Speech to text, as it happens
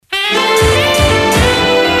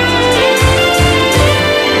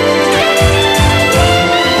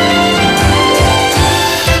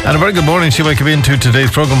very good morning. She welcome into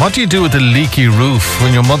today's programme. What do you do with a leaky roof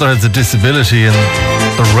when your mother has a disability and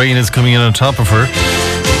the rain is coming in on top of her?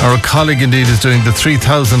 Our colleague indeed is doing the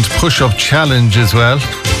 3,000 push-up challenge as well.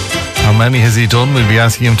 How many has he done? We'll be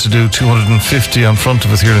asking him to do 250 in front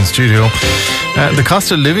of us here in studio. The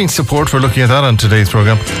cost of living support, we're looking at that on today's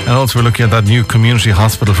programme. And also we're looking at that new community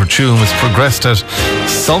hospital for Tuam. It's progressed at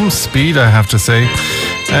some speed, I have to say.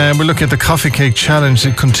 We're looking at the coffee cake challenge.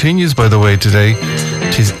 It continues, by the way, today.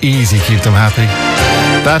 It is easy, keep them happy.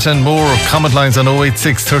 That and more. Comment lines on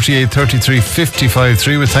 086 38 33 55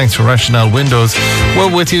 3 with thanks for Rationale Windows.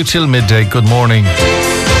 We're with you till midday. Good morning.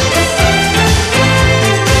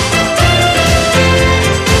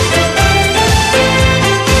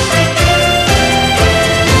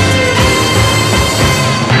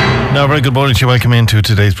 Now, very good morning to you. Welcome into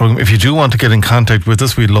today's programme. If you do want to get in contact with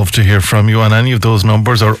us, we'd love to hear from you on any of those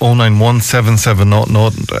numbers. Or 091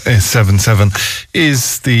 770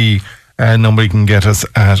 is the number you can get us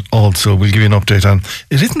at. Also, we'll give you an update on it.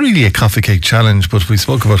 Isn't really a coffee cake challenge, but we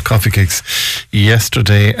spoke about coffee cakes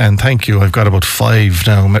yesterday, and thank you. I've got about 5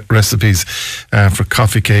 now recipes for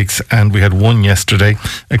coffee cakes, and we had one yesterday,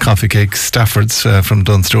 a coffee cake Stafford's from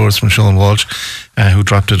Dunstores from Sean Walsh, who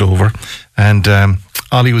dropped it over, and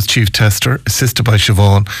Ollie was chief tester, assisted by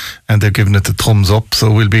Siobhan, and they've given it the thumbs up.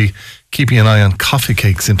 So we'll be keeping an eye on coffee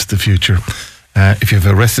cakes into the future. If you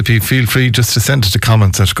have a recipe, feel free just to send it to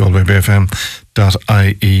comments at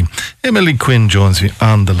galwaybfm.ie. Emily Quinn joins me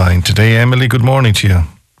on the line today. Emily, good morning to you.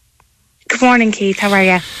 Good morning, Keith. How are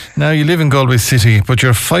you? Now, you live in Galway City, but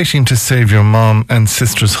you're fighting to save your mum and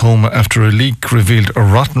sister's home after a leak revealed a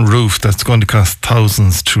rotten roof that's going to cost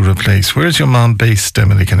thousands to replace. Where's your mum based,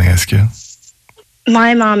 Emily, can I ask you?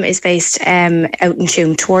 My mum is based out in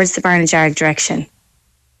Tuam, towards the Barnajarg direction.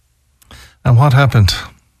 And what happened?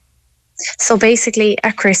 So basically,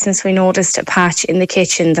 at Christmas, we noticed a patch in the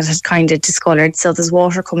kitchen that had kind of discoloured. So there's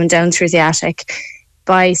water coming down through the attic.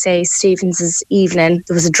 By, say, Stevens's evening,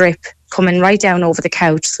 there was a drip coming right down over the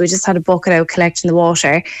couch. So we just had a bucket out collecting the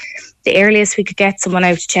water. The earliest we could get someone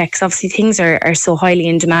out to check, because obviously things are so highly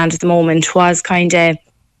in demand at the moment, was kind of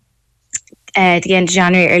the end of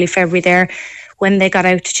January, early February there. When they got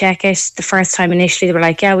out to check it, the first time initially, they were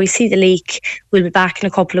like, yeah, we see the leak. We'll be back in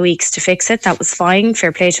a couple of weeks to fix it. That was fine.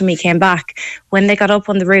 Fair play to me, came back. When they got up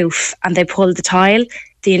on the roof and they pulled the tile,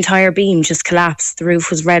 the entire beam just collapsed. The roof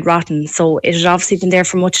was red rotten. So it had obviously been there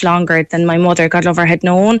for much longer than my mother, God love her, had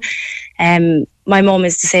known. My mum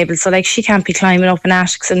is disabled, so like she can't be climbing up in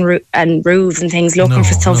attics and roofs and things looking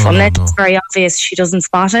for stuff unless it's very obvious she doesn't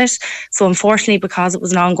spot it. So unfortunately, because it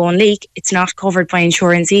was an ongoing leak, it's not covered by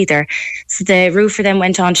insurance either. So the roofer then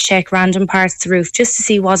went on to check random parts of the roof just to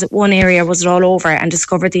see, was it one area, was it all over, and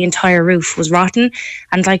discovered the entire roof was rotten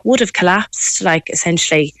and like would have collapsed, like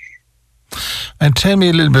essentially. And tell me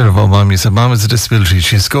a little bit about Mum. You said Mum has a disability.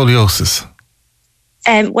 She has scoliosis.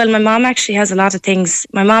 Well, my mum actually has a lot of things.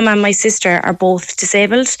 My mum and my sister are both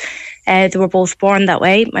disabled. They were both born that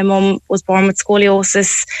way. My mum was born with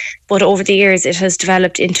scoliosis, but over the years it has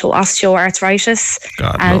developed into osteoarthritis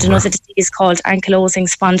and another disease called ankylosing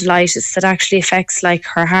spondylitis that actually affects like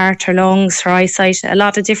her heart, her lungs, her eyesight, a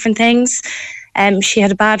lot of different things. She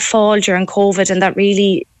had a bad fall during COVID, and that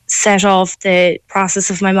really set off the process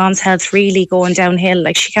of my mum's health really going downhill.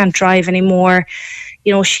 Like she can't drive anymore.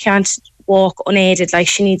 You know, she can't walk unaided. Like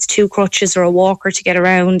she needs 2 crutches or a walker to get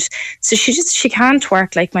around. So she can't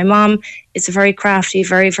work. Like my mum is a very crafty,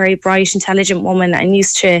 very, very bright, intelligent woman, and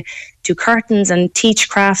used to do curtains and teach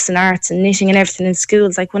crafts and arts and knitting and everything in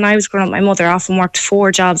schools. Like when I was growing up, my mother often worked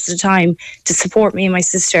 4 jobs at a time to support me and my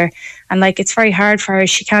sister. And like it's very hard for her.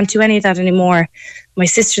 She can't do any of that anymore. My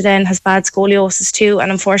sister then has bad scoliosis too,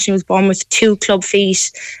 and unfortunately was born with 2 club feet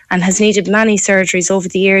and has needed many surgeries over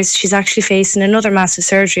the years. She's actually facing another massive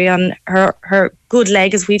surgery on her good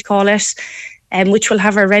leg, as we'd call it, which will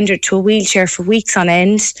have her rendered to a wheelchair for weeks on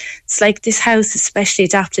end. It's like this house is specially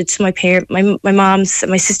adapted to my mom's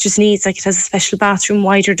and my sister's needs. Like it has a special bathroom,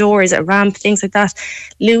 wider doors, a ramp, things like that.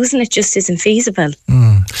 Losing it just isn't feasible.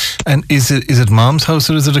 And is it Mom's house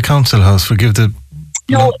or is it a council house? Forgive the...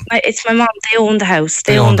 No, it's my mum. They own the house.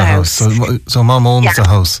 They own the house. So Mum owns the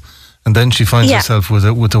house, and then she finds herself with a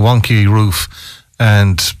wonky roof,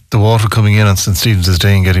 and the water coming in on St. Stephen's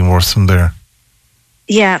Day and getting worse from there.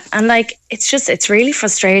 Yeah, and like it's really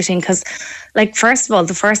frustrating because, like, first of all,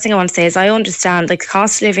 the first thing I want to say is I understand like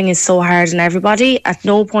cost of living is so hard on everybody. At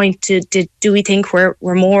no point do we think we're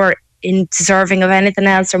more deserving of anything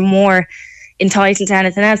else or more entitled to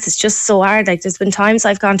anything else. It's just so hard. Like there's been times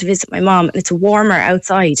I've gone to visit my mum and it's warmer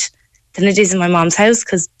outside than it is in my mum's house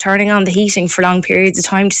because turning on the heating for long periods of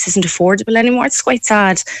time just isn't affordable anymore. It's quite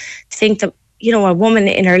sad to think that a woman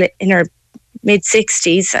in her mid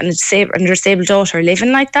 60s and a disabled daughter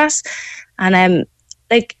living like that. And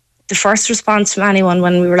like the first response from anyone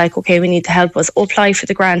when we were like, okay, we need the help, was apply for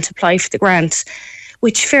the grant,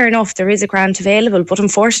 which fair enough, there is a grant available, but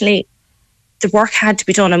unfortunately the work had to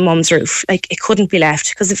be done on mum's roof. Like, it couldn't be left,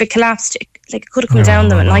 because if it collapsed, it could have come down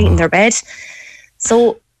them at night in their bed.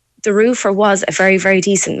 So the roofer was a very, very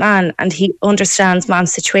decent man, and he understands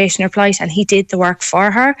Mom's situation, her plight, and he did the work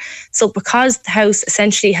for her. So because the house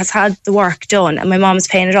essentially has had the work done and my mom is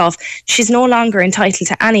paying it off, she's no longer entitled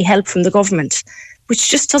to any help from the government, which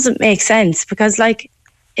just doesn't make sense. Because, like,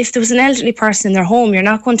 if there was an elderly person in their home, you're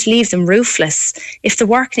not going to leave them roofless. If the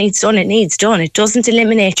work needs done, it needs done. It doesn't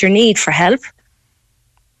eliminate your need for help.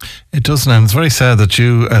 It doesn't, and it's very sad that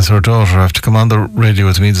you, as her daughter, have to come on the radio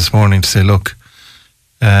with me this morning to say, look,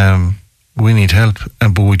 we need help,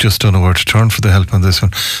 but we just don't know where to turn for the help on this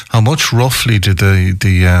one. How much roughly did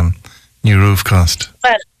the new roof cost?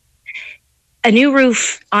 Well, a new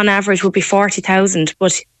roof on average would be 40,000,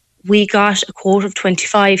 but we got a quote of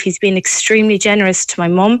 25. He's been extremely generous to my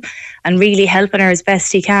mum and really helping her as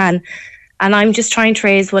best he can. And I'm just trying to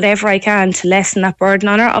raise whatever I can to lessen that burden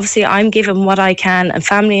on her. Obviously, I'm giving what I can, and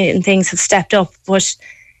family and things have stepped up, but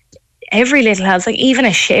every little helps, like even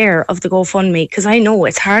a share of the GoFundMe, because I know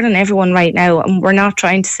it's hard on everyone right now, and we're not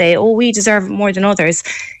trying to say, oh, we deserve it more than others.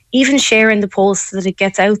 Even sharing the post so that it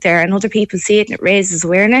gets out there and other people see it and it raises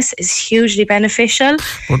awareness is hugely beneficial.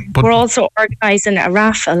 But we're also organising a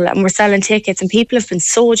raffle and we're selling tickets, and people have been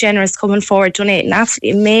so generous coming forward, donating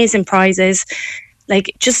absolutely amazing prizes,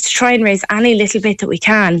 like just to try and raise any little bit that we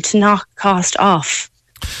can to knock cost off.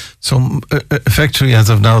 So effectively, as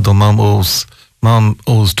of now, though, Mum owes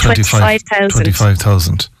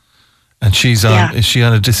 25,000, and she's on. Is she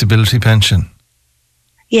on a disability pension?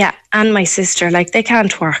 Yeah, and my sister, like, they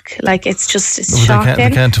can't work. Like, it's shocking. They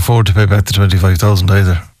can't afford to pay back the 25,000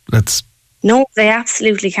 either. No, they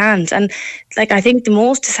absolutely can't. And like, I think the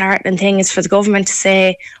most disheartening thing is for the government to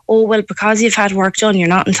say, oh, well, because you've had work done, you're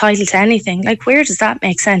not entitled to anything. Like, where does that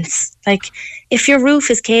make sense? Like, if your roof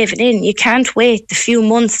is caving in, you can't wait the few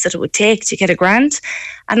months that it would take to get a grant.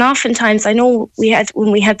 And oftentimes, I know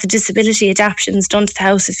when we had the disability adaptations done to the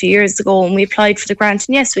house a few years ago, and we applied for the grant,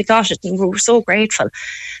 and yes, we got it, and we were so grateful.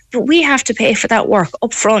 But we have to pay for that work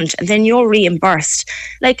up front, and then you're reimbursed.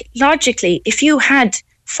 Like, logically, if you had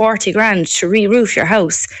 40 grand to re-roof your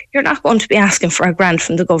house, you're not going to be asking for a grant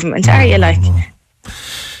from the government, are you? Like,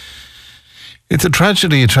 it's a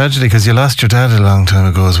tragedy because you lost your dad a long time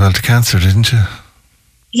ago as well to cancer, didn't you?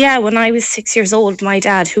 Yeah, when I was 6 years old, my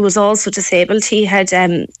dad, who was also disabled, he had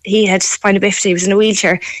spina bifida. He was in a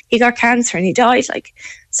wheelchair. He got cancer and he died. Like,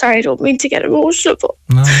 sorry, I don't mean to get emotional, but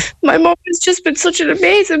my mum has just been such an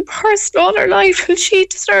amazing person all her life, and she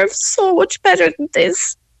deserves so much better than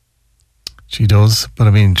this. She does, but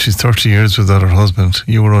I mean, she's 30 years without her husband.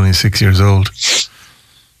 You were only 6 years old.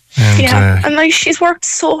 And, and like, she's worked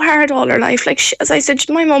so hard all her life. Like, as I said,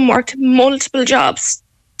 my mum worked multiple jobs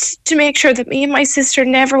to make sure that me and my sister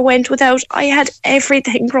never went without. I had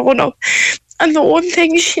everything growing up, and the one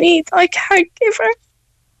thing she needs, I can't give her.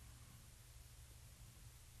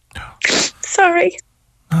 Sorry.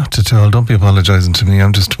 Not at all. Don't be apologising to me.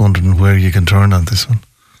 I'm just wondering where you can turn on this one.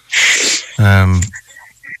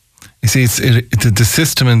 You see, the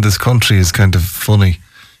system in this country is kind of funny.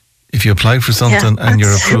 If you apply for something and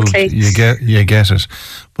you're approved, you get it.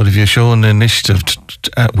 But if you show an initiative,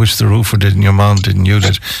 which the roofer did and your mom did and you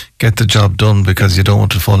did, get the job done because you don't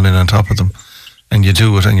want to fall in on top of them, and you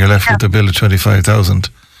do it, and you're left with a bill of 25,000.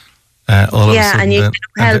 All of a sudden, and you can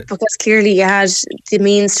help because clearly you had the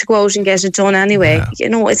means to go out and get it done anyway. Yeah. You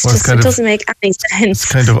know, it doesn't make any sense.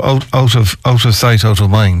 It's kind of out of sight, out of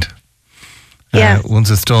mind. Once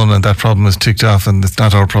it's done and that problem is ticked off and it's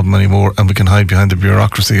not our problem anymore, and we can hide behind the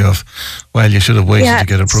bureaucracy of, well, you should have waited to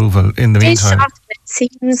get approval. In the meantime, it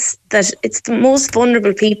seems that it's the most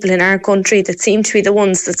vulnerable people in our country that seem to be the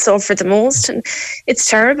ones that suffer the most, and it's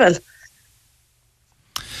terrible.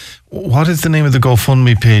 What is the name of the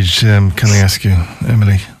GoFundMe page, can I ask you,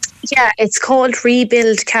 Emily? Yeah, it's called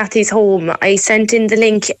Rebuild Kathy's Home. I sent in the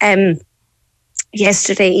link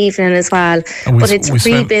yesterday evening as well, but it's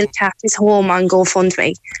Rebuild Kathy's Home on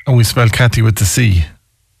GoFundMe. And we spell Kathy with the C.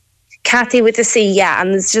 Kathy with the C, yeah,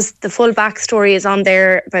 and it's just the full backstory is on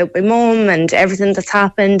there about my mum and everything that's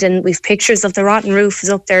happened, and we've pictures of the rotten roof is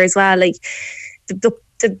up there as well. Like,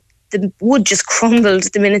 the wood just crumbled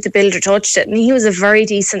the minute the builder touched it, and he was a very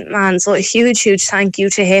decent man, so a huge thank you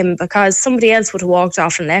to him, because somebody else would have walked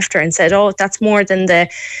off and left her and said, oh, that's more than the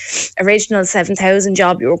original 7,000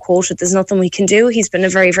 job you were quoted, there's nothing we can do. He's been a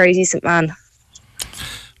very, very decent man.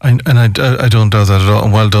 I don't doubt that at all.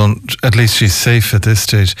 And well done. At least she's safe at this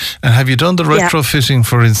stage. And have you done the retrofitting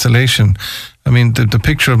for insulation? I mean, the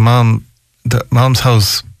picture of Mom's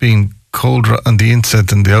house being colder on the inside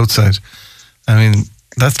than the outside. I mean,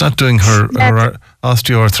 that's not doing her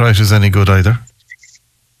osteoarthritis any good either.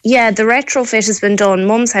 Yeah, the retrofit has been done.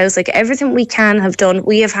 Mum's house, like everything we can have done,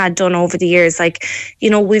 we have had done over the years. Like, you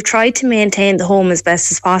know, we've tried to maintain the home as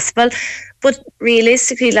best as possible. But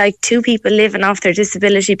realistically, like 2 people living off their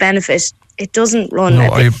disability benefit, it doesn't run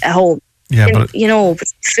a home. Yeah, but you know,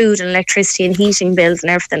 with food and electricity and heating bills and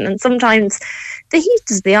everything. And sometimes the heat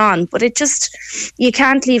is beyond, but you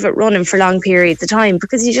can't leave it running for long periods of time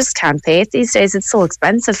because you just can't pay it these days. It's so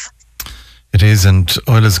expensive. It is, and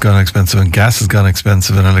oil has gone expensive, and gas has gone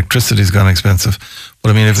expensive, and electricity has gone expensive. But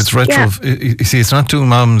I mean, if it's you see, it's not doing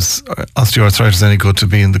Mom's osteoarthritis any good to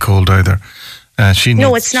be in the cold either.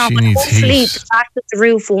 No, it's not. But hopefully, heat. the fact that the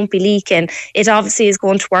roof won't be leaking, it obviously is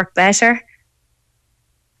going to work better.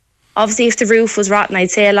 Obviously, if the roof was rotten,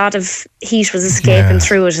 I'd say a lot of heat was escaping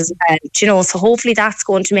through it as well. You know, so hopefully that's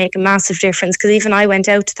going to make a massive difference. Because even I went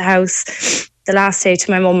out to the house the last day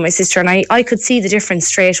to my mum and my sister, and I could see the difference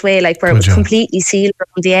straight away, like where it was completely sealed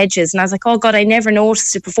around the edges. And I was like, oh God, I never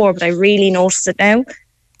noticed it before, but I really noticed it now.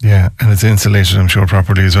 Yeah, and it's insulated, I'm sure,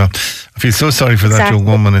 properly as well. I feel so sorry for that young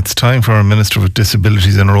woman. It's time for our Minister with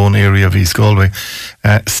Disabilities in her own area of East Galway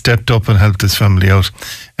stepped up and helped this family out.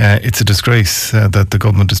 It's a disgrace that the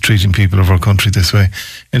government is treating people of our country this way.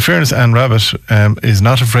 In fairness, Anne Rabbitte is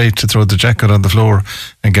not afraid to throw the jacket on the floor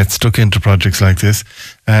and get stuck into projects like this.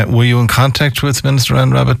 Were you in contact with Minister Anne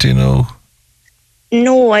Rabbitte, do you know?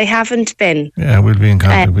 No, I haven't been. Yeah, we'll be in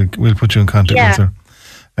contact. We'll put you in contact with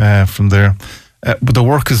her from there. But the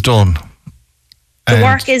work is done. The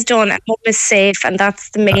work is done, and Mum is safe, and that's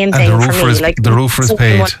the main thing for me. Like the roofer is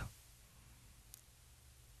paid.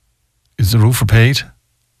 Is the roofer paid?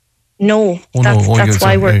 No, that's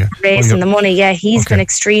why we're raising the money. Yeah, he's been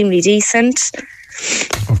extremely decent.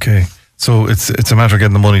 Okay, so it's a matter of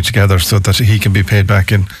getting the money together so that he can be paid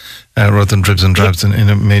back in rather than dribs and drabs in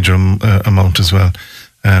a major amount as well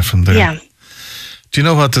from there. Yeah. Do you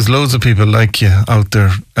know what? There's loads of people like you out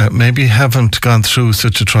there. Maybe haven't gone through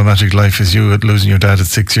such a traumatic life as you, losing your dad at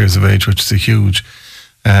 6 years of age, which is a huge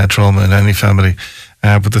trauma in any family.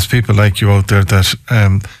 But there's people like you out there that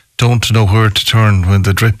don't know where to turn when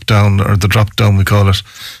the drip down, or the drop down we call it,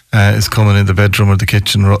 is coming in the bedroom or the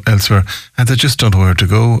kitchen or elsewhere, and they just don't know where to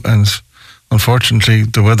go. And unfortunately,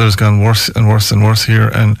 the weather has gone worse and worse and worse here.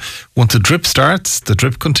 And once the drip starts, the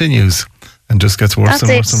drip continues and just gets worse and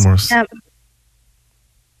worse and worse. Yeah.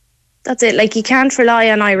 That's it. Like, you can't rely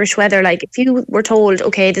on Irish weather. Like, if you were told,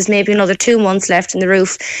 okay, there's maybe another 2 months left in the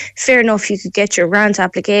roof, fair enough, you could get your grant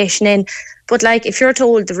application in. But like, if you're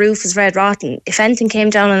told the roof is red rotten, if anything came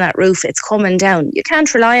down on that roof, it's coming down. You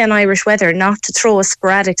can't rely on Irish weather not to throw a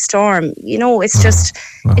sporadic storm. You know, it's just,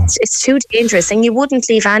 it's too dangerous. And you wouldn't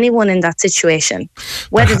leave anyone in that situation,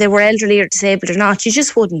 whether they were elderly or disabled or not. You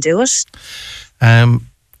just wouldn't do it.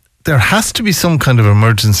 There has to be some kind of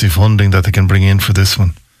emergency funding that they can bring in for this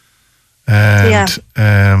one. And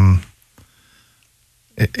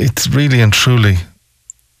it's really and truly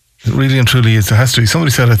is. There has to be.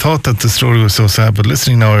 Somebody said, I thought that the story was so sad, but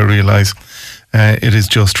listening now I realise it is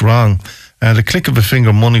just wrong. At a click of a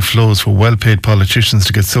finger, money flows for well-paid politicians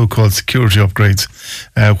to get so-called security upgrades,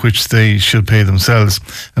 which they should pay themselves.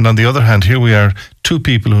 And on the other hand, here we are, 2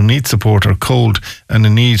 people who need support, are cold and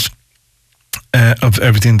in need of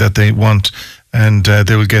everything that they want. And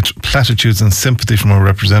they will get platitudes and sympathy from our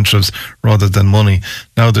representatives rather than money.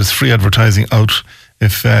 Now there's free advertising out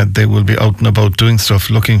if they will be out and about doing stuff,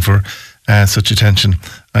 looking for such attention.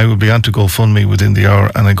 I will be on to GoFundMe within the hour,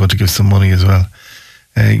 and I'm going to give some money as well.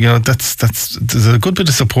 You know, there's a good bit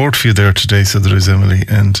of support for you there today, so there is, Emily,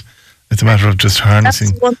 and it's a matter of just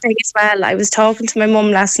harnessing. That's one thing as well. I was talking to my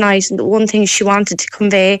mum last night, and the one thing she wanted to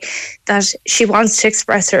convey, that she wants to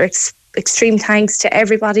express her extreme thanks to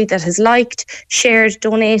everybody that has liked, shared,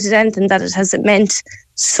 donated anything, that it has meant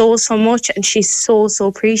so much, and she's so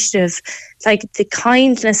appreciative. Like, the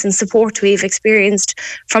kindness and support we've experienced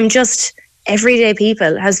from just everyday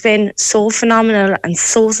people has been so phenomenal and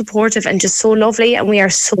so supportive and just so lovely, and we are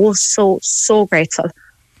so grateful.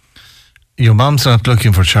 Your mum's not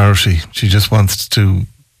looking for charity. She just wants to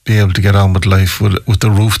be able to get on with life with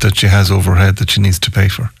the roof that she has overhead that she needs to pay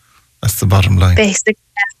for. That's the bottom line. Basically.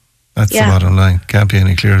 That's the bottom line. Can't be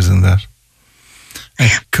any clearer than that.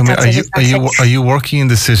 Are you working in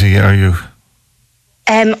the city? Are you?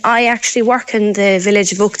 I actually work in the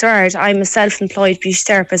village of Oughterard. I'm a self-employed beauty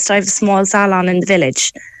therapist. I have a small salon in the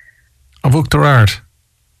village. Of Oughterard?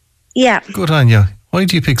 Yeah. Good on you. Why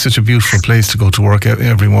do you pick such a beautiful place to go to work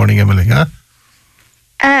every morning, Emily? Huh?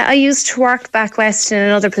 I used to work back west in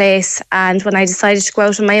another place, and when I decided to go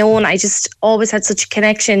out on my own, I just always had such a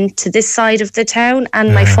connection to this side of the town.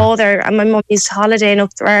 And my father and my mum used to holiday in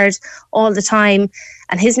Uachtarard all the time,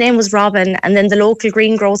 and his name was Robin. And then the local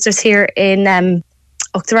greengrocers here in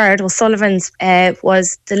Uachtarard, O'Sullivan's,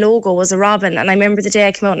 was the logo was a robin. And I remember the day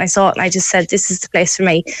I came out and I saw it, and I just said, "This is the place for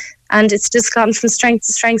me." And it's just gone from strength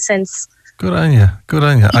to strength since. Good on you. Good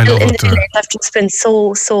on you. I love it. They've just been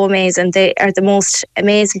so amazing. They are the most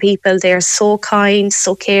amazing people. They are so kind,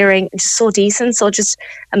 so caring, and just so decent. So just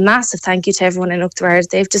a massive thank you to everyone in Uachtarard.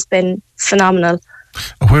 They've just been phenomenal.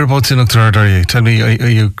 Whereabouts in Uachtarard are you? Tell me,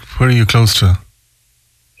 where are you close to?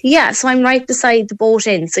 Yeah, so I'm right beside the boat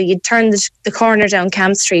inn. So you'd turn the corner down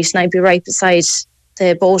Camp Street, and I'd be right beside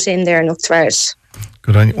the boat inn there in Uachtarard.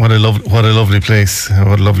 Good on you. What a lovely place.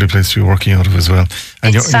 What a lovely place to be working out of as well.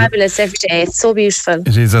 And it's fabulous every day. It's so beautiful.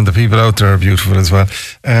 It is, and the people out there are beautiful as well.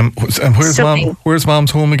 And where's Mom's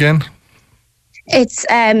home again? It's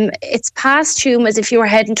past Tuam, as if you were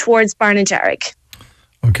heading towards Barnajarrick.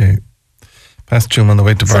 Okay. Past Tuam on the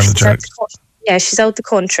way to Barnajarrick. Yeah, she's out the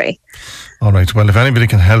country. All right. Well, if anybody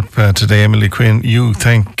can help today, Emily Quinn,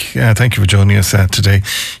 thank you for joining us today.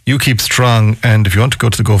 You keep strong, and if you want to go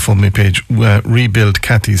to the GoFundMe page, Rebuild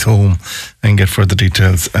Kathy's Home, and get further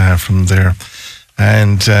details from there.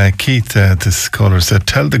 And Keith, this caller, said,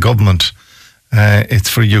 tell the government it's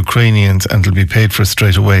for Ukrainians and it'll be paid for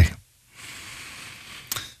straight away.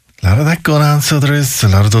 A lot of that going on, so there is a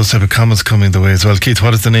lot of those type of comments coming the way as well. Keith,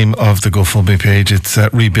 what is the name of the GoFundMe page? It's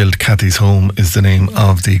Rebuild Kathy's Home is the name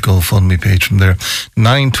of the GoFundMe page from there.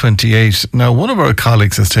 9:28. Now, one of our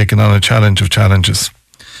colleagues has taken on a challenge of challenges.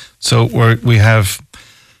 So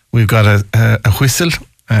we've got a whistle,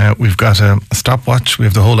 we've got a stopwatch, we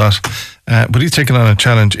have the whole lot. But he's taken on a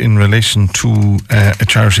challenge in relation to a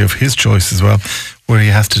charity of his choice as well, where he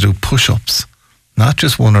has to do push-ups, not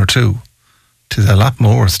just one or two. There's a lot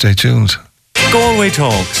more. Stay tuned. Galway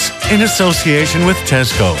Talks, in association with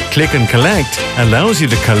Tesco. Click and Collect allows you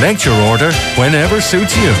to collect your order whenever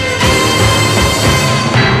suits you.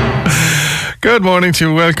 Good morning to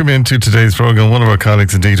you. Welcome into today's programme. One of our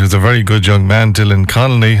colleagues, indeed, who's a very good young man, Dylan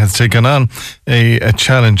Connolly, has taken on a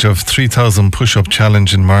challenge of 3,000 push-up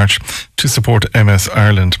challenge in March to support MS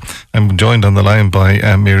Ireland. I'm joined on the line by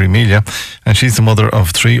Mary Amelia, and she's the mother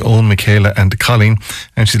of three, Owen, Michaela and Colleen,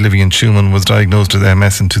 and she's living in Tuam, was diagnosed with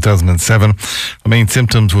MS in 2007. Her main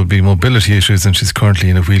symptoms would be mobility issues, and she's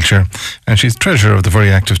currently in a wheelchair, and she's treasurer of the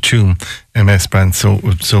very active Tuam MS brand.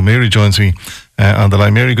 So Mary joins me on the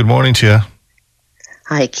line. Mary, good morning to you.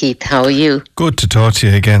 Hi Keith, how are you? Good to talk to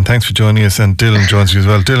you again. Thanks for joining us. And Dylan joins you as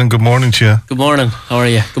well. Dylan, good morning to you. Good morning. How are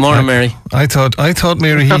you? Good morning, Mary. I thought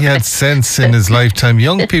Mary, he had sense in his lifetime.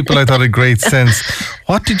 Young people, I thought, had great sense.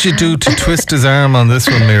 What did you do to twist his arm on this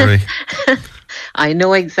one, Mary? I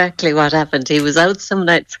know exactly what happened. He was out some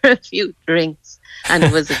night for a few drinks, and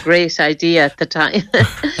it was a great idea at the time.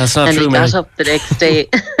 That's not and true, he Mary. got up the next day.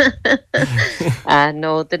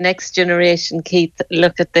 No, the next generation, Keith,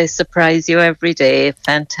 look at this, surprise you every day.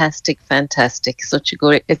 Fantastic. Such a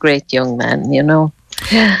great young man, you know.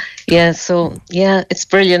 Yeah, so, it's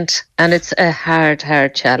brilliant. And it's a hard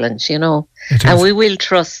challenge, you know. And we will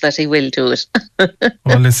trust that he will do it.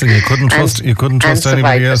 Well, listen, you couldn't trust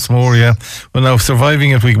anybody else more, yeah. Well, now,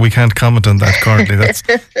 surviving it, we can't comment on that currently.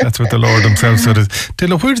 That's what the Lord himself said.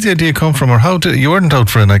 Dylan, where did the idea come from? Or how did you weren't out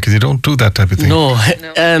for a night because you don't do that type of thing? No.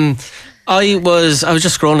 I was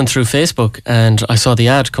just scrolling through Facebook and I saw the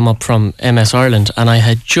ad come up from MS Ireland, and I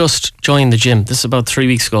had just joined the gym. This is about 3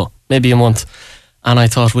 weeks ago, maybe a month. And I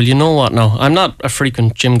thought, well, you know what now? I'm not a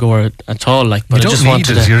frequent gym goer at all, but I just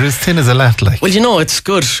wanted it. You're as thin as a lat, like. Well, you know, it's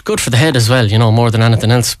good for the head as well, you know, more than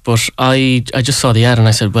anything else. But I just saw the ad and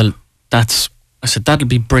I said, well, that'll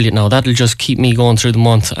be brilliant now. That'll just keep me going through the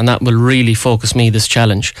month, and that will really focus me, this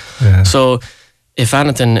challenge. Yeah. So, if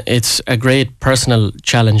anything, it's a great personal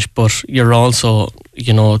challenge, but you're also,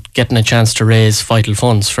 you know, getting a chance to raise vital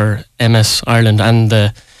funds for MS Ireland and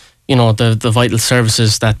the vital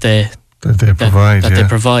services that they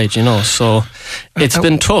provide, you know. So it's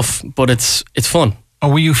been tough, but it's fun.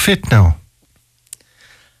 Were you fit now?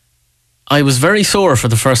 I was very sore for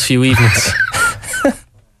the first few evenings.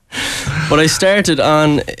 But I started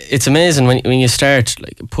on, it's amazing when you start,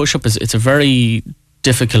 like, push-up it's a very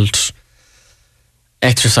difficult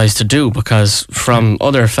exercise to do, because from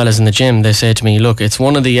other fellas in the gym, they say to me, look, it's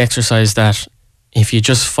one of the exercises that if you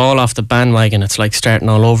just fall off the bandwagon, it's like starting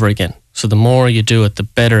all over again. So the more you do it, the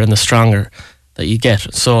better and the stronger that you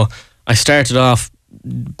get. So I started off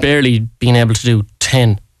barely being able to do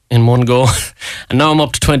 10 in one go, and now I'm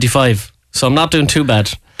up to 25. So I'm not doing too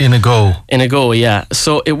bad. In a go. In a go, yeah.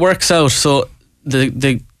 So it works out. So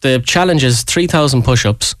the challenge is 3,000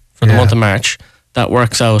 push-ups for the month of March. That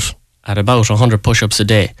works out at about 100 push-ups a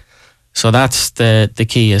day. So that's the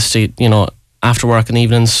key, is to, after work in the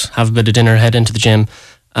evenings, have a bit of dinner, head into the gym.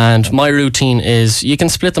 And my routine is, you can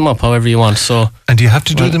split them up however you want. So, and do you have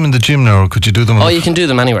to do them in the gym now, or could you do them? You can do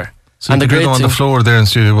them anywhere. So you can do them on the floor there in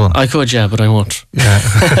Studio One? I could, yeah, but I won't. Yeah.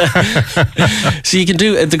 So you can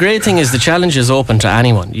do, the great thing is the challenge is open to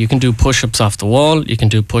anyone. You can do push-ups off the wall, you can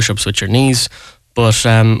do push-ups with your knees, but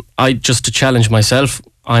just to challenge myself,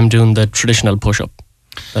 I'm doing the traditional push-up.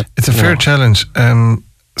 It's a fair challenge.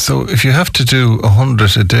 So if you have to do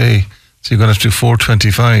 100 a day, so you're going to have to do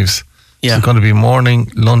 425s. Yeah. So it's going to be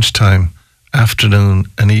morning, lunchtime, afternoon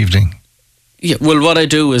and evening. Yeah, well, what I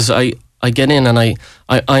do is I get in and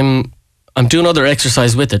I'm doing other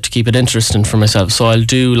exercise with it to keep it interesting for myself. So I'll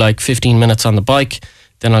do like 15 minutes on the bike,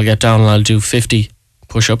 then I'll get down and I'll do 50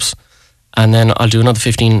 push-ups, and then I'll do another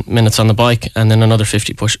 15 minutes on the bike, and then another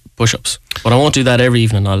 50 push-ups. But I won't do that every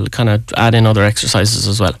evening. I'll kind of add in other exercises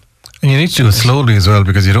as well. And you need to do it slowly as well,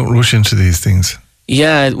 because you don't rush into these things.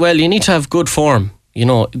 Yeah, well, you need to have good form.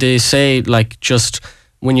 They say, like, just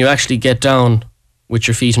when you actually get down with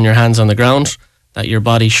your feet and your hands on the ground, that your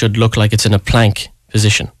body should look like it's in a plank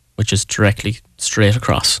position, which is directly straight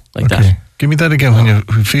across, like that. Give me that again, when your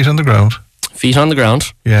feet on the ground. Feet on the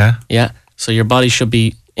ground. Yeah. Yeah. So your body should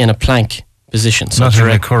be in a plank position. So not in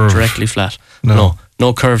a curve. Directly flat. No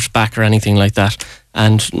curved back or anything like that.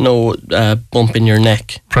 And no bump in your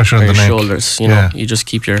neck. Pressure on the neck. Shoulders. You just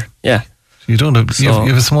keep your, You don't have, you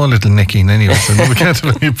have a small little necking anyway, so we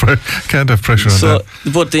can't have pressure on that.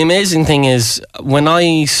 But the amazing thing is, when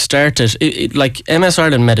I started, like MS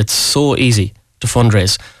Ireland made it so easy to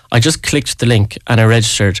fundraise. I just clicked the link and I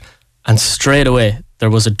registered, and straight away there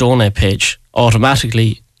was a donate page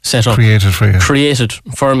automatically set up. Created for you. Created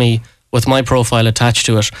for me with my profile attached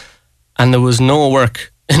to it. And there was no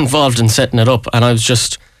work involved in setting it up. And I was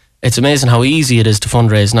just, it's amazing how easy it is to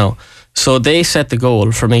fundraise now. So they set the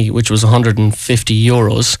goal for me, which was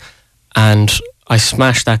 €150, and I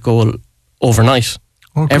smashed that goal overnight.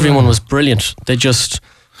 Okay. Everyone was brilliant. They just,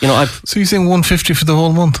 So you're saying 150 for the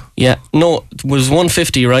whole month? Yeah, no, it was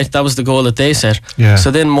 150, right? That was the goal that they set. Yeah.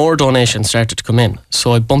 So then more donations started to come in.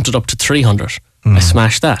 So I bumped it up to 300. I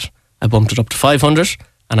smashed that. I bumped it up to 500,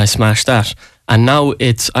 and I smashed that. And now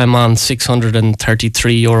I'm on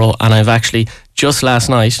 €633, and I've actually, just last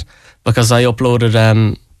night, because I uploaded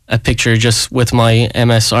a picture just with my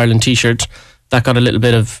MS Ireland t-shirt, that got a little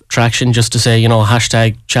bit of traction, just to say,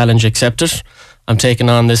 hashtag challenge accepted. I'm taking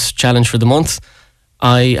on this challenge for the month.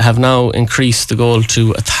 I have now increased the goal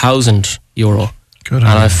to €1,000. Good. And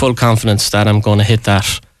I have full confidence that I'm going to hit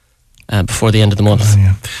that before the end of the month.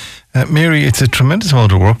 Mary, it's a tremendous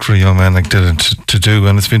amount of work for a young man like Dylan to do,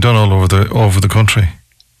 and it's been done all over the country.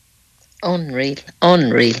 Unreal,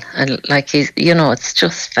 and like he's, it's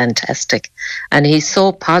just fantastic, and he's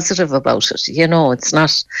so positive about it. It's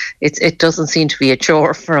not, it doesn't seem to be a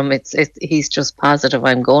chore for him. He's just positive.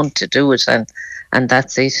 I'm going to do it, and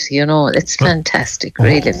that's it. It's fantastic,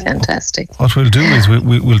 really fantastic. What we'll do is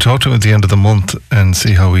we'll talk to him at the end of the month and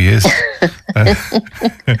see how he is.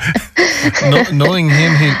 Knowing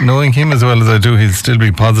him as well as I do, he'll still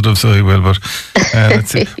be positive, so he will. But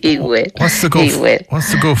let's see. He will. What's the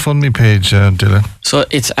GoFundMe page, Dylan? So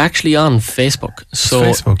it's actually on Facebook. So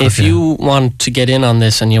Facebook, if you want to get in on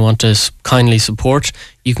this and you want to kindly support,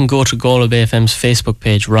 you can go to Galway Bay FM's Facebook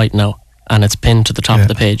page right now, and it's pinned to the top of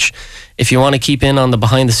the page. If you want to keep in on the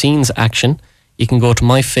behind the scenes action, you can go to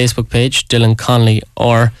my Facebook page, Dylan Connolly,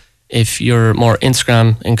 or if you're more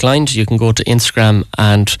Instagram inclined, you can go to Instagram,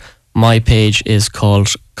 and my page is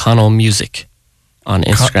called Conno Music on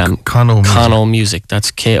Instagram. Conno Music.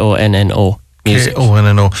 That's Konno Music.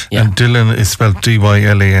 Konno. Yeah. And Dylan is spelled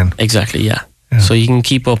Dylan. Exactly, yeah. So you can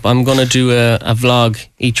keep up. I'm going to do a vlog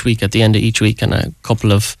each week, at the end of each week, and a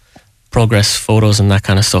couple of progress photos and that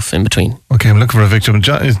kind of stuff in between. Okay, I'm looking for a victim.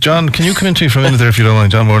 John, can you come into me for a minute there if you don't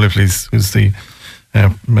mind? John Morley, please, who's the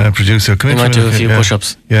producer. Come in. You might do a few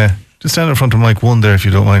push-ups. Yeah. Just stand in front of mic 1 there if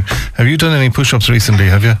you don't mind. Have you done any push-ups recently,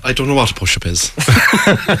 have you? I don't know what a push-up is.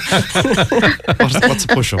 What's a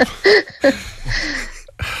push-up?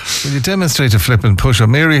 Will you demonstrate a flipping push-up?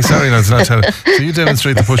 Mary, sorry, that's not how. So you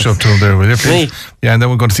demonstrate the push-up to him there, will you, please? Me? Yeah, and then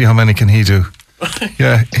we're going to see how many can he do.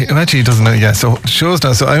 Yeah, imagine he doesn't know. Yeah, so show us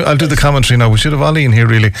now. So I'll do the commentary now. We should have Ollie in here,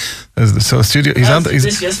 really. So studio, he's on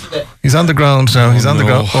the ground now. He's on the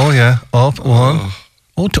ground. Oh yeah, up 1.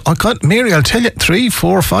 Oh, I got Mary. I'll tell you, 3,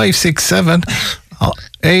 4, 5, 6, 7,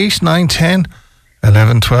 8, 9, 10,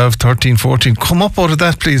 11, 12, 13, 14. Come up out of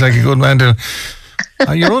that, please, like a good man.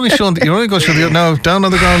 You're only going to show the now down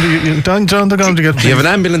on the ground. Down on the ground to get. Do you have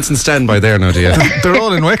an ambulance in standby there now, do you? They're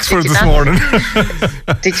all in Wexford this morning.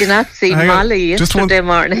 Did you not see Molly yesterday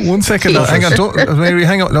morning? 1 second. No, hang on, Mary.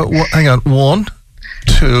 Hang on. No, hang on. 1,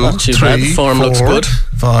 2, 3, 4, looks good.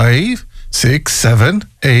 5, 6, 7,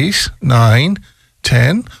 8, 9,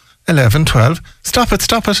 10, 11, 12. Stop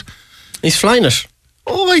it. He's flying it.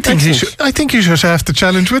 Oh, I think you should have the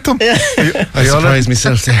challenge with them. Yeah. I surprised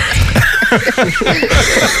myself there.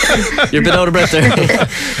 You're a bit out of breath there.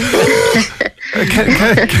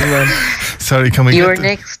 Sorry, can we You're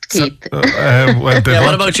next, Keith. What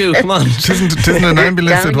about you? Come on. Tisn't an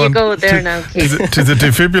ambulance Down you go there now, Keith. Tis a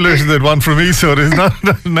defibrillator they'd want from me, so it is not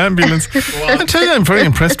an ambulance. I tell you, I'm very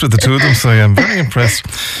impressed with the two of them, so I am very impressed.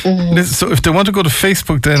 So if they want to go to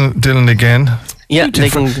Facebook, then Dylan again. Yeah, they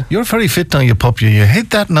can. You're very fit now, you pup. You hit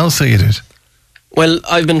that now, so you did. Well,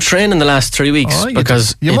 I've been training the last 3 weeks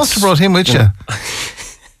because you must have brought him with you.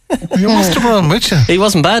 You must have brought him with you. He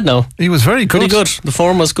wasn't bad, no. He was very good. Pretty good. The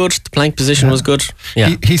form was good. The plank position was good.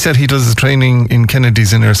 Yeah. He said he does his training in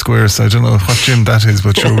Kennedy's Inner Square, so I don't know what gym that is,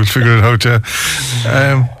 but sure, we'll figure it out, yeah.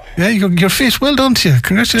 You're fit. Well done to you.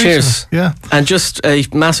 Congratulations. Cheers. Yeah. And just a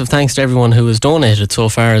massive thanks to everyone who has donated so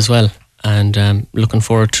far as well. And looking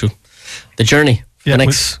forward to the journey. The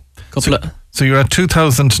next couple of... So you're at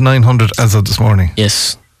 2,900 as of this morning?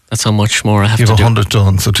 Yes. That's how much more I have to do. You have 100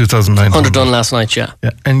 done, so 2,900. 100 done last night, yeah.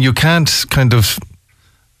 And you can't kind of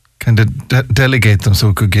delegate them, so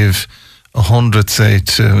we could give 100, say,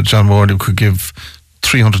 to John Ward, we could give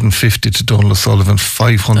 350 to Donald O'Sullivan,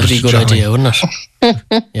 500 to Johnny. That'd be a good idea, wouldn't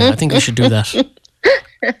it? Yeah, I think we should do that.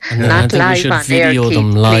 And Not I think live we should on video air,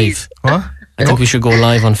 them Keith, live. please. What? I think we should go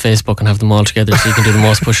live on Facebook and have them all together so you can do the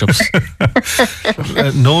most push-ups.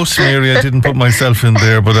 No, Mary, I didn't put myself in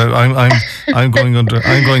there, but I'm going under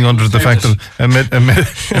the fact that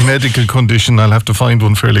a medical condition, I'll have to find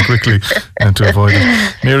one fairly quickly to avoid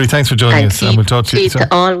it. Mary, thanks for joining us, and we'll talk to you. Keith,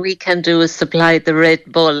 all we can do is supply the Red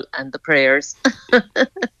Bull and the prayers.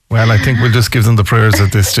 Well, I think we'll just give them the prayers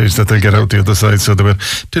at this stage that they get out the other side, so they will.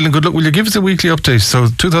 Dylan, good luck. Will you give us a weekly update? So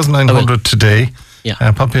 2,900 today.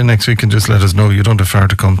 Yeah. Pop in next week and just let us know. You don't have far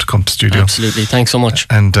to come to studio. Absolutely. Thanks so much.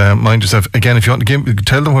 And mind yourself. Again, if you want to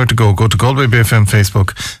tell them where to go to Galway Bay FM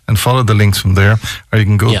Facebook and follow the links from there. Or you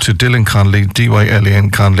can go to Dylan Connolly,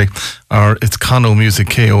 Dylan Connolly, or it's Conno Music,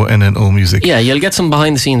 Konno Music. Yeah, you'll get some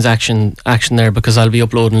behind the scenes action there because I'll be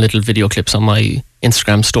uploading little video clips on my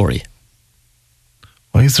Instagram story.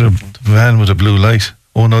 Why is there a van with a blue light?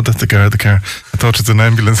 Oh no, that's the guard of the car. I thought it was an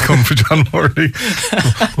ambulance coming for John Morley.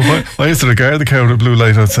 Why is there a guard of the car with a blue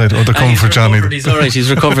light outside? Oh, they're coming for Johnny. He's alright, he's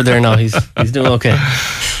recovered there now. He's doing okay.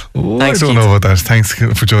 Oh, Thanks, I don't know about that. Thanks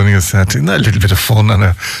for joining us. A little bit of fun on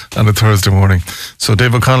a Thursday morning. So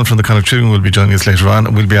Dave O'Connell from the Connacht Tribune will be joining us later on,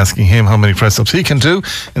 and we'll be asking him how many press-ups he can do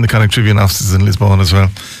in the Connacht Tribune offices in Lisbon as well.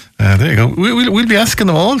 There you go. We'll be asking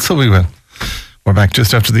them all, so we will. We're back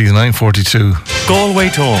just after these 9:42. Galway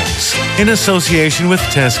Talks, in association with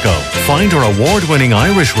Tesco. Find our award-winning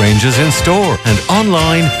Irish ranges in store and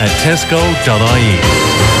online at tesco.ie.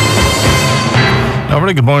 Now,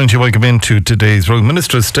 very good morning to you. Welcome into today's program.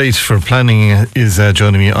 Minister of State for Planning is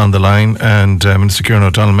joining me on the line, and Minister Kieran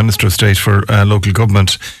O'Donnell, Minister of State for Local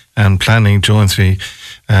Government and Planning, joins me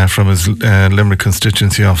from his Limerick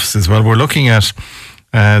constituency office as well. We're looking at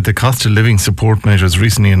the cost of living support measures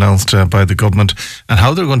recently announced by the government and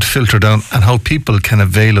how they're going to filter down and how people can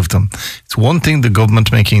avail of them. It's one thing the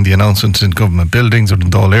government making the announcements in government buildings or in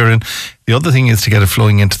Dáil Éireann. The other thing is to get it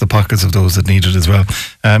flowing into the pockets of those that need it as well.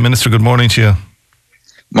 Minister, good morning to you.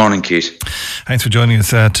 Morning, Keith. Thanks for joining us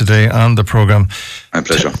today on the programme. My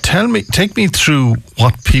pleasure. Take me through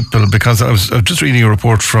what people, because I was just reading a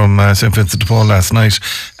report from St. Vincent de Paul last night,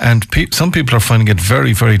 and some people are finding it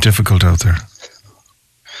very, very difficult out there.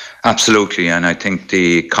 Absolutely, and I think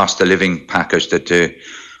the cost of living package that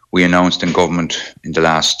we announced in government in the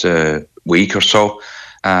last week or so,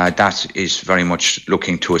 that is very much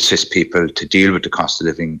looking to assist people to deal with the cost of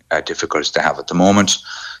living difficulties they have at the moment.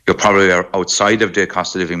 You're probably outside of the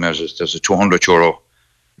cost of living measures. There's a €200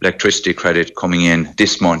 electricity credit coming in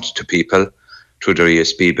this month to people through their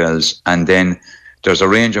ESB bills, and then there's a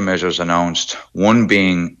range of measures announced. One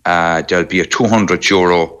being there'll be a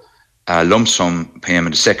 €200 lump sum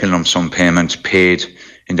payment, a second lump sum payment paid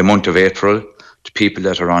in the month of April to people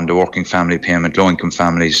that are on the working family payment, low-income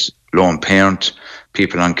families, lone parent,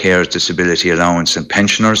 people on carers, disability allowance and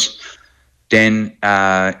pensioners. Then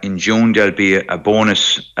in June there'll be a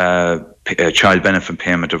bonus child benefit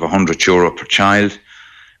payment of €100 per child.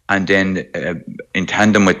 And then in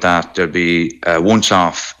tandem with that, there'll be a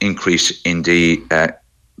once-off increase in the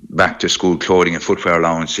back-to-school clothing and footwear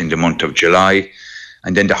allowance in the month of July.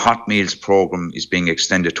 And then the hot meals program is being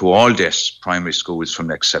extended to all DES primary schools from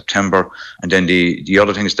next September. And then the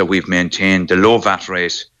other things that we've maintained, the low VAT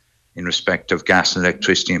rate in respect of gas and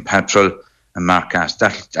electricity and petrol and marked gas,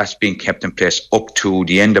 that's being kept in place up to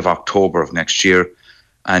the end of October of next year.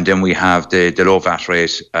 And then we have the low VAT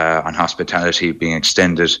rate on hospitality being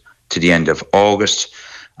extended to the end of August.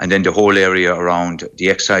 And then the whole area around the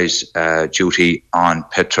excise duty on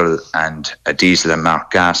petrol and diesel and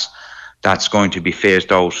marked gas, that's going to be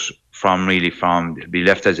phased out it'll be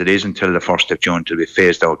left as it is until the 1st of June, to be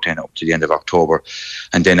phased out then up to the end of October.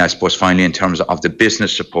 And then I suppose finally in terms of the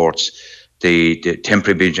business supports, the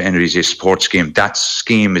temporary energy support scheme, that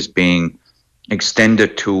scheme is being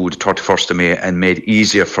extended to the 31st of May and made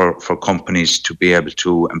easier for companies to be able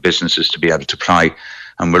to, and businesses to be able to apply.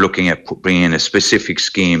 And we're looking at bringing in a specific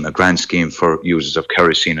scheme, a grant scheme for users of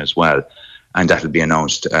kerosene as well. And that will be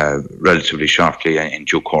announced relatively shortly in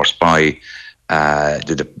due course by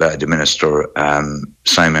the Minister,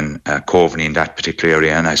 Simon Coveney, in that particular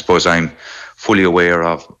area. And I suppose I'm fully aware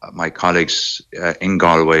of my colleagues in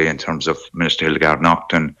Galway in terms of Minister Hildegard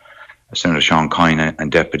Naughton, Senator Sean Coyne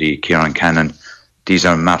and Deputy Kieran Cannon. These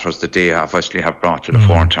are matters that they obviously have brought to the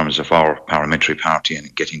fore in terms of our parliamentary party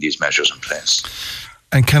and getting these measures in place.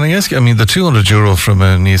 And can I ask you, I mean, the €200 from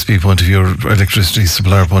an ESB point of view, or electricity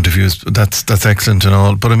supplier point of view, that's excellent and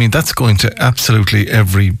all, but I mean, that's going to absolutely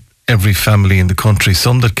every family in the country,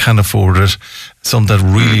 some that can afford it, some that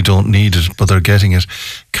really don't need it, but they're getting it.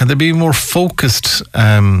 Can there be more focused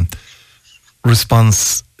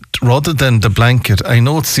response rather than the blanket? I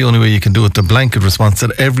know it's the only way you can do it, the blanket response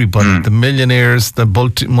that everybody, the millionaires, the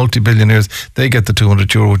multi-billionaires, they get the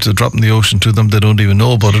 €200, which is a drop in the ocean to them. They don't even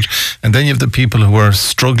know about it. And then you have the people who are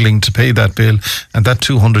struggling to pay that bill, and that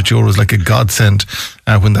 €200 is like a godsend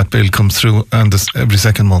when that bill comes through every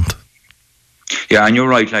second month. Yeah, and you're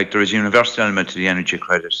right, like there is a universal element to the energy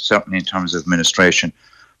credit, certainly in terms of administration.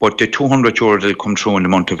 But the €200 that will come through in the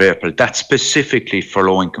month of April, that's specifically for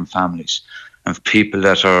low-income families and people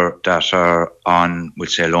that are on, we'll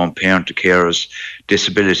say, lone parent to carers,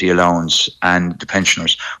 disability allowance, and the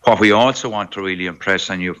pensioners. What we also want to really impress,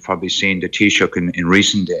 and you've probably seen the Taoiseach in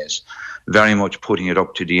recent days, very much putting it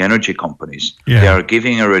up to the energy companies. Yeah. They are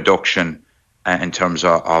giving a reduction in terms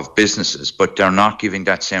of businesses, but they're not giving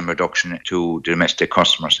that same reduction to domestic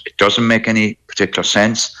customers. It doesn't make any particular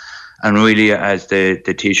sense. And really, as the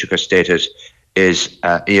Taoiseach has stated, is,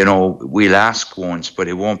 we'll ask once, but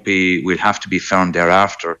it won't be, we'll have to be firm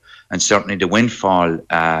thereafter. And certainly the windfall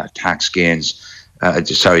tax gains,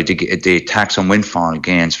 the tax on windfall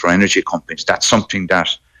gains for energy companies, that's something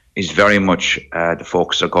that is very much the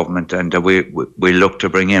focus of government and that we look to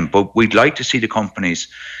bring in. But we'd like to see the companies,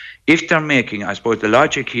 if they're making, I suppose the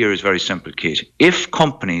logic here is very simple, Kate. If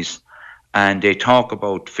companies, and they talk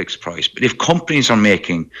about fixed price, but if companies are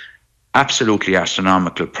making absolutely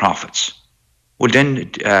astronomical profits, well,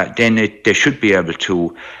 then they should be able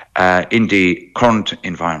to, in the current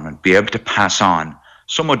environment, be able to pass on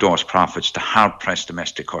some of those profits to hard-pressed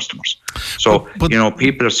domestic customers. So,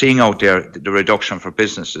 people are seeing out there the reduction for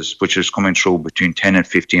businesses, which is coming through between 10 and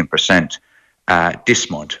 15% this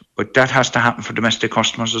month. But that has to happen for domestic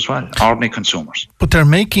customers as well, ordinary consumers. But they're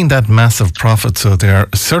making that massive profit, so they are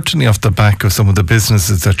certainly off the back of some of the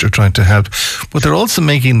businesses that you're trying to help. But they're also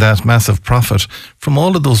making that massive profit from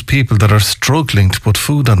all of those people that are struggling to put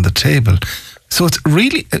food on the table. So it's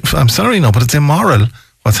really, I'm sorry, no, but it's immoral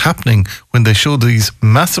what's happening when they show these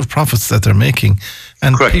massive profits that they're making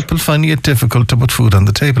and Correct. People finding it difficult to put food on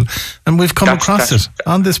the table. And we've come across it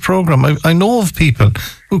on this programme. I know of people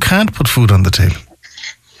who can't put food on the table.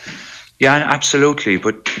 Yeah, absolutely.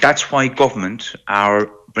 But that's why government are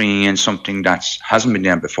bringing in something that hasn't been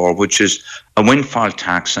done before, which is a windfall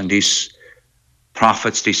tax on these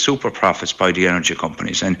profits, these super profits by the energy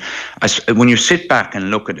companies. And when you sit back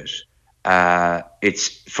and look at it, it's,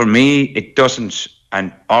 for me, it doesn't,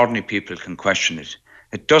 and ordinary people can question it.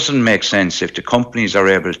 It doesn't make sense if the companies are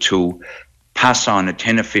able to pass on a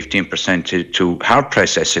 10 or 15% to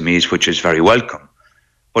hard-pressed SMEs, which is very welcome.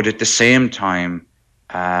 But at the same time,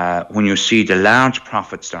 when you see the large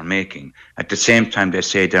profits they're making, at the same time they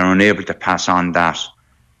say they're unable to pass on that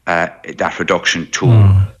reduction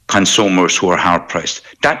to consumers who are hard-pressed.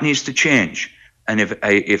 That needs to change. And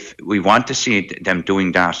if we want to see them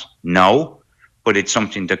doing that now, but it's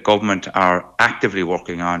something that government are actively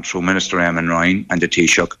working on through Minister Eamon Ryan and the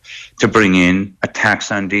Taoiseach to bring in a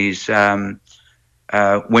tax on these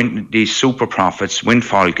these super profits,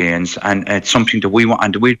 windfall gains, and it's something that we want,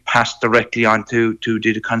 and we pass directly on to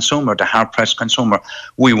the consumer, the hard-pressed consumer.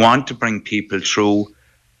 We want to bring people through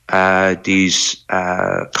these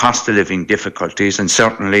cost of living difficulties, and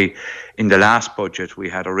certainly in the last budget we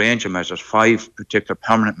had a range of measures, 5 particular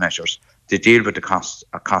permanent measures to deal with the cost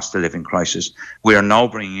of living crisis. We are now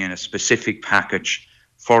bringing in a specific package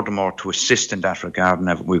furthermore to assist in that regard,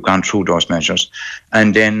 and we've gone through those measures.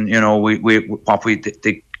 And then,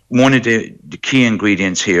 one of the key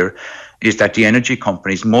ingredients here is that the energy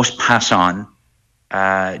companies must pass on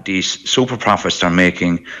these super profits they're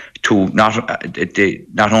making to not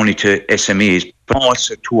only to SMEs but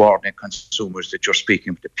also to ordinary consumers that you're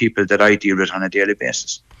speaking with, the people that I deal with on a daily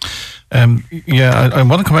basis. I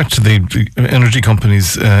want to come back to the energy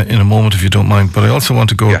companies in a moment, if you don't mind, but I also want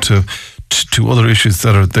to go to other issues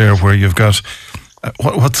that are there where you've got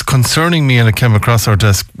what's concerning me, and it came across our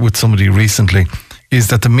desk with somebody recently, is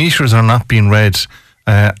that the meters are not being read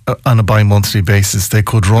on a bi-monthly basis. They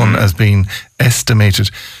could run as being estimated.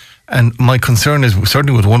 And my concern is,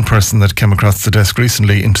 certainly with one person that came across the desk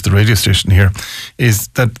recently into the radio station here, is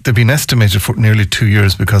that they've been estimated for nearly 2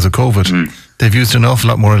 years because of COVID. They've used an awful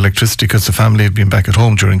lot more electricity because the family have been back at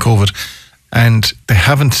home during COVID, and they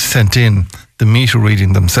haven't sent in the meter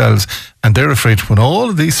reading themselves, and they're afraid when all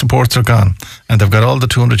of these supports are gone and they've got all the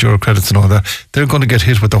 €200 credits and all that, they're going to get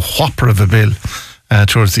hit with a whopper of a bill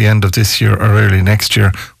towards the end of this year or early next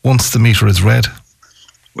year once the meter is read.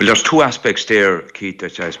 Well, there's 2 aspects there, Keith,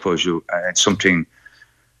 that I suppose it's something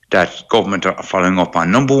that government are following up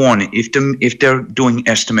on. Number one, if they're doing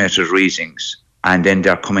estimated readings and then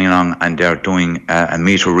they're coming along and they're doing a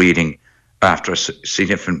meter reading after a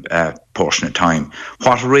significant portion of time,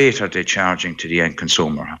 what rate are they charging to the end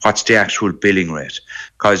consumer? What's the actual billing rate?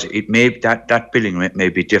 Because it may that billing rate may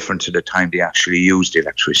be different to the time they actually use the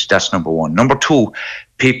electricity. That's number one. Number two,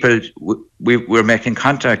 we're making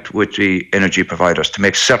contact with the energy providers to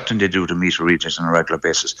make certain they do the meter readings on a regular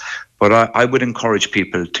basis. But I would encourage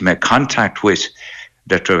people to make contact with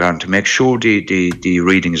Electric to make sure the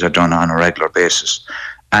readings are done on a regular basis.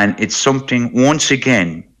 And it's something, once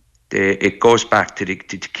again, it goes back to the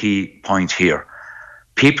key point here.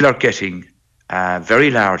 People are getting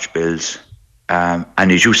very large bills,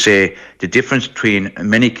 and as you say, the difference between, in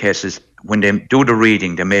many cases, when they do the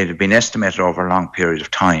reading, they may have been estimated over a long period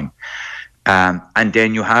of time. And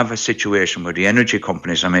then you have a situation where the energy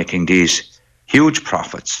companies are making these huge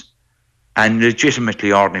profits, and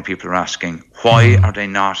legitimately ordinary people are asking, why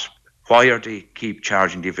are they keep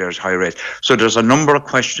charging the various high rates? So there's a number of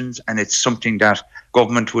questions, and it's something that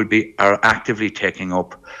government are actively taking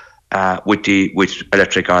up with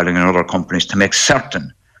Electric Ireland and other companies to make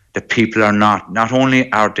certain that people are not only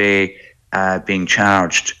are they being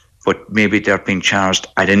charged, but maybe they're being charged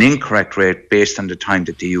at an incorrect rate based on the time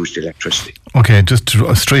that they used electricity. Okay, just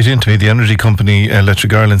straight into me, the energy company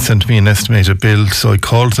Electric Ireland sent me an estimated bill, so I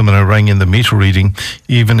called them and I rang in the meter reading.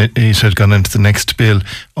 Even it had gone into the next bill.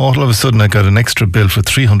 All of a sudden I got an extra bill for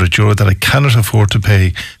 €300 that I cannot afford to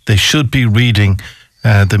pay. They should be reading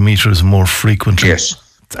the meters more frequently. Yes.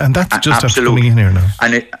 And that's just after coming in here now.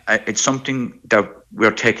 And it's something that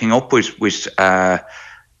we're taking up with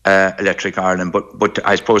Electric Ireland, but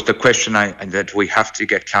I suppose the question that we have to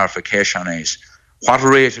get clarification on is, what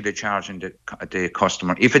rate are they charging the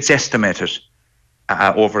customer if it's estimated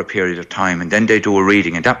over a period of time, and then they do a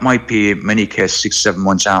reading, and that might be in many cases 6-7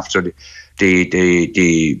 months after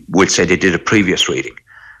we'll say they did a previous reading.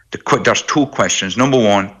 There's 2 questions. Number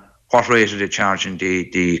one, what rate are they charging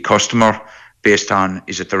the customer based on,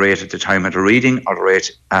 is it the rate at the time of the reading or the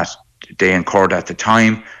rate they incurred at the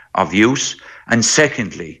time of use? And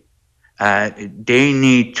secondly, they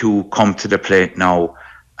need to come to the plate now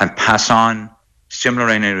and pass on similar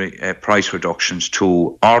energy price reductions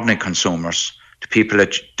to ordinary consumers, to people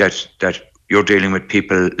that you're dealing with,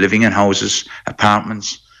 people living in houses,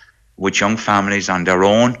 apartments, with young families on their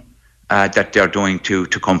own, that they're doing to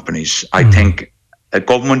companies. I think a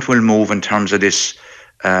government will move in terms of this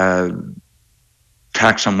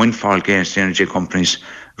tax on windfall gains to energy companies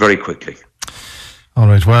very quickly. All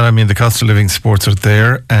right. Well, I mean, the cost of living supports are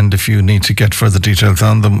there, and if you need to get further details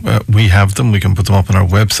on them, we have them. We can put them up on our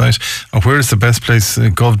website. Where is the best place?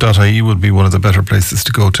 Gov.ie would be one of the better places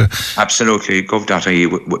to go to. Absolutely. Gov.ie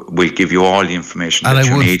will give you all the information that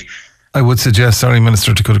you need. I would suggest, sorry,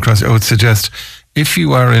 Minister, to cut across, I would suggest, if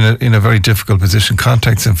you are in a very difficult position,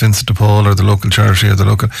 contact St. Vincent de Paul or the local charity or the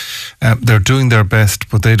local. They're doing their best,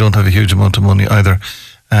 but they don't have a huge amount of money either.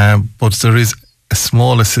 But there is a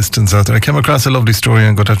small assistance out there. I came across a lovely story,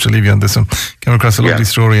 I'm going to have to leave you on this one. Came across a lovely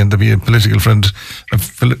story, and there'll be a political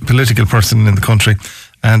person in the country,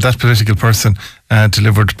 and that political person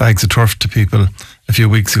delivered bags of turf to people a few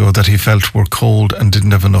weeks ago that he felt were cold and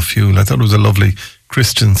didn't have enough fuel. I thought it was a lovely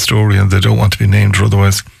Christian story, and they don't want to be named or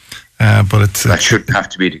otherwise. But it's that shouldn't have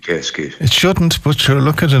to be the case, Keith. It shouldn't, but sure,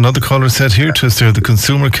 look at another caller said here to us there, the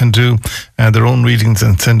consumer can do their own readings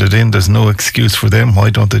and send it in. There's no excuse for them. Why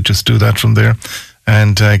don't they just do that from there?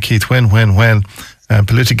 And Keith, when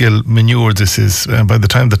political manure this is, by the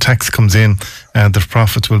time the tax comes in, the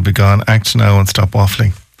profits will be gone. Act now and stop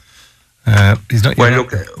waffling. He's not. Well,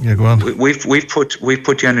 look, yeah, go on. We've put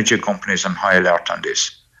the energy companies on high alert on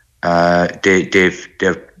this. They've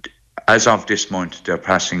as of this month, they're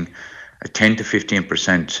passing a 10 to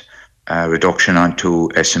 15% reduction onto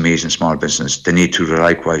SMEs and small business. They need to do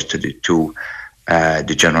likewise to the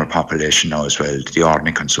general population now as well, the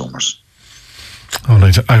ordinary consumers. All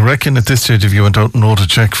right. I reckon at this stage, if you went out and wrote a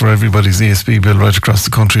cheque for everybody's ESB bill right across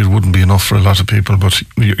the country, it wouldn't be enough for a lot of people, but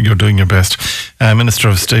you're doing your best. Minister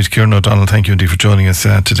of State Kieran O'Donnell, thank you indeed for joining us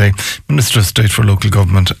today. Minister of State for Local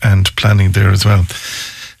Government and Planning there as well.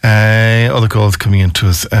 Other calls coming into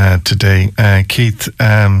us today. Keith,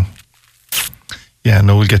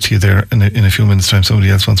 we'll get to you there in a few minutes' time. Somebody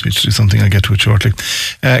else wants me to do something. I'll get to it shortly.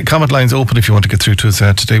 Comment lines open if you want to get through to us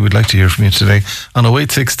today. We'd like to hear from you today on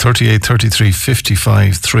 086 38 33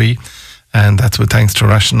 55 3. And that's with thanks to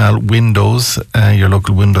Rationale Windows, your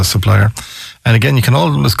local window supplier. And again, you can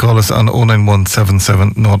always call us on 091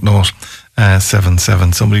 77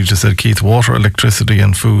 77. Somebody just said, Keith, water, electricity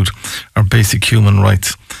and food are basic human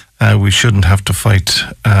rights. We shouldn't have to fight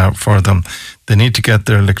for them. They need to get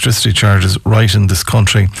their electricity charges right in this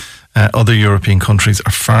country. Other European countries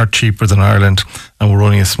are far cheaper than Ireland, and we're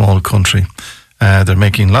only a small country. They're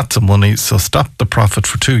making lots of money, so stop the profit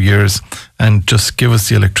for 2 years and just give us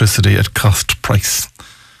the electricity at cost price.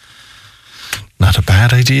 Not a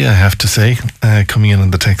bad idea, I have to say, coming in on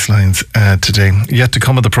the text lines today. Yet to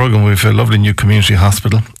come on the programme, we have a lovely new community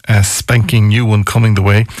hospital, a spanking new one coming the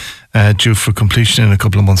way, due for completion in a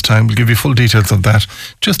couple of months' time. We'll give you full details of that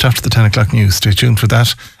just after the 10 o'clock news. Stay tuned for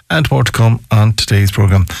that and more to come on today's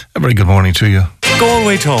programme. A very good morning to you.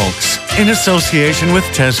 Galway Talks, in association with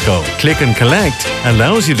Tesco. Click and Collect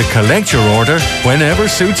allows you to collect your order whenever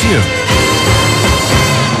suits you.